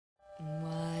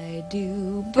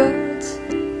do birds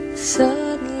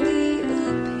suddenly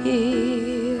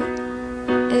appear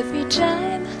every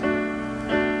time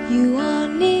you are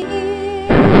near?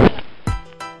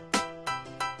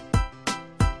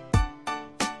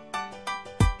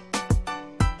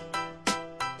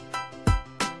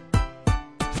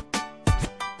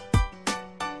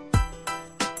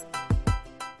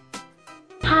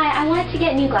 Hi, I wanted to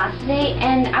get new glasses today,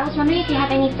 and I was wondering if you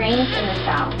have any frames in this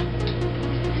style.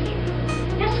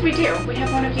 Yes, we do. We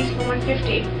have one of these for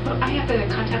 $150. Well, I have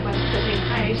the contact lens at the same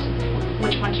price.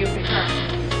 Which one do you prefer?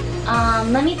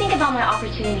 Let me think about my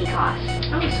opportunity cost.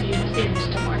 Oh, so you must be in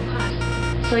still more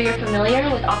class. So you're familiar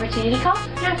with opportunity cost?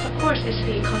 Yes, of course. It's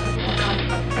the cost of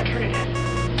alternative.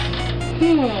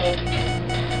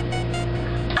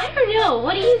 I don't know.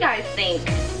 What do you guys think?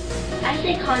 I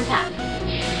say contacts.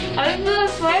 I'm the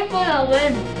smart for the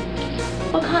win.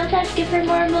 But contacts give her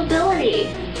more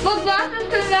mobility. But glasses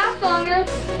can last longer.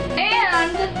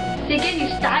 And they give you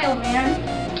style, man.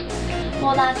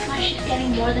 Well, that's why she's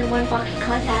getting more than one box of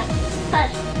contacts.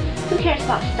 Plus, who cares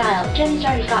about style? Jenny's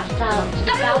already got style.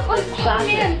 Style? With glasses.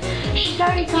 Man. She's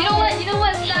already got You know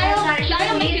what?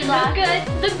 Style makes you look good.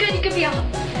 Look good. You could be a...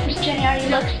 Jenny already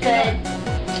looks good.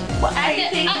 What are you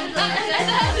saying?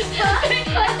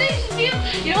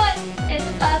 You know what?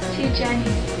 It's up to Jenny.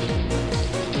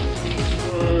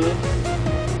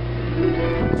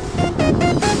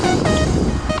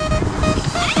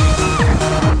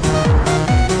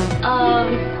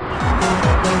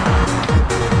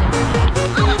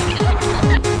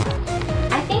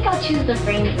 I think I'll choose the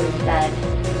frames instead.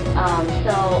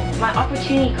 So my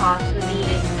opportunity cost would be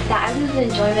that I lose the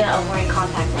enjoyment of wearing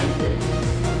contact lenses.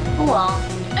 Oh well.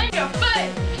 In your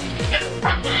face!